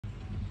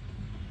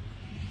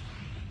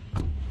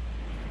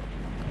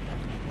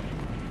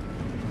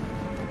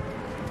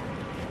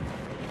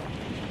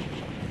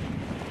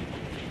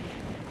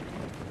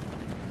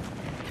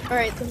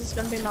Alright, this is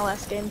gonna be my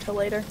last game till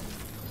later.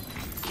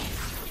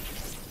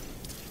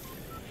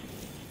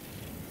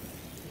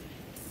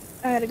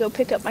 I had to go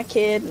pick up my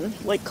kid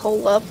and like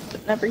coal up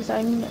and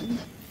everything. And...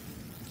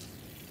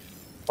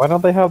 Why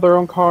don't they have their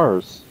own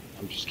cars?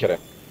 I'm just kidding.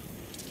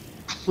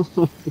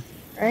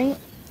 Right?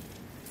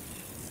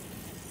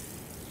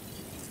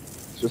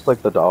 It's just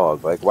like the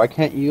dog. Like, why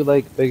can't you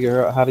like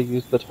figure out how to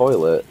use the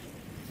toilet?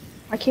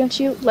 Why can't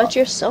you let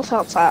yourself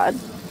outside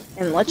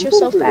and let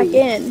yourself back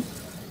in?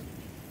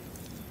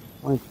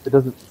 Like, it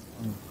doesn't.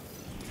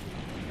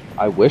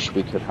 I wish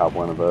we could have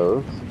one of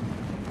those.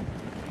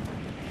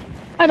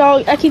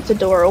 I keep the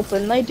door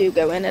open. They do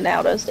go in and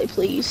out as they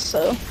please,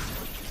 so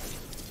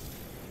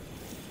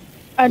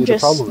I See,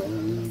 just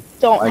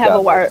don't I have a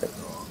got wire.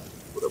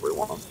 whatever he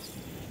wants.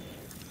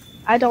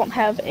 I don't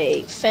have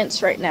a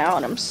fence right now,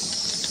 and I'm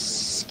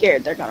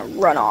scared they're gonna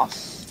run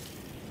off.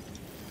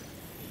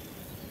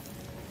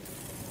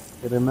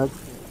 Get in there.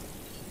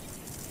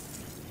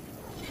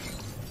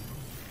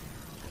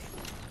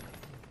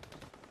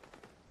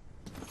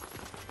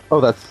 Oh,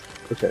 that's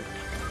okay.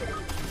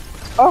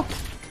 Oh.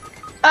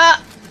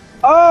 Ah!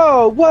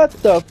 Oh, what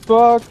the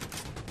fuck?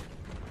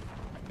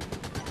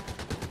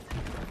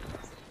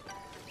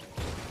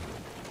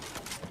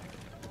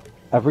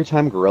 Every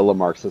time Gorilla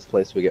marks this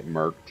place, we get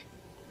murked.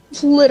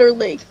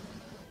 Literally.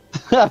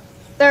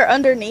 They're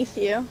underneath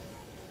you.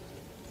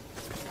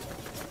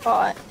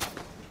 Caught.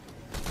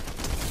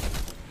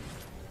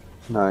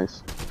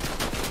 Nice.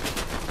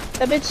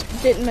 That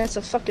bitch didn't miss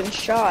a fucking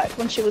shot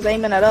when she was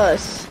aiming at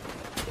us.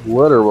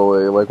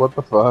 Literally, like, what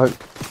the fuck?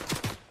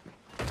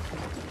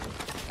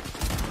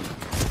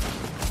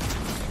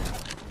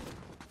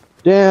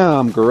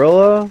 Damn,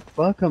 Gorilla,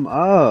 fuck him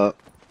up.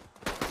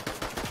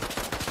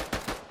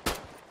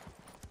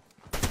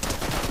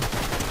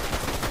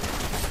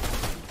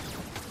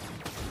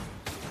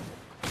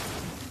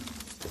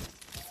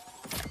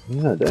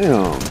 Yeah,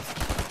 damn.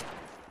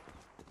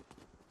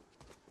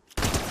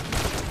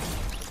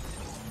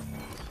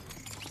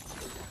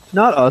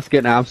 Not us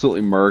getting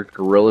absolutely murked,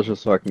 Gorilla's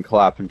just fucking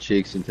clapping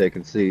cheeks and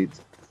taking seats.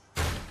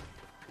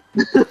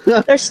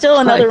 There's still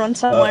another one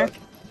somewhere.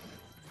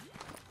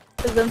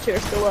 Because them two are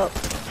still up.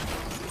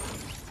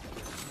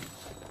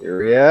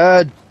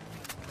 Period.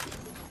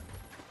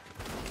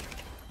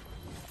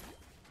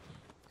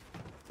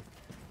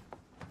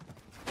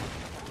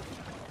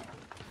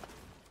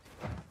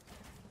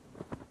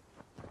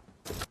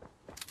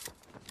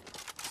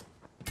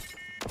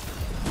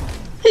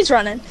 He's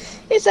running.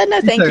 He said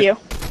no thank you.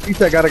 He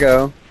said gotta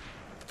go.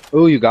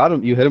 Oh, you got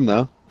him. You hit him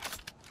though.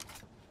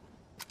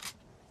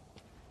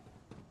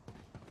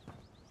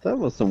 That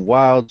was some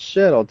wild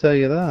shit, I'll tell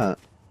you that.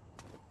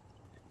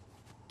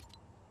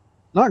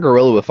 Not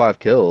Gorilla with 5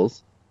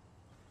 kills.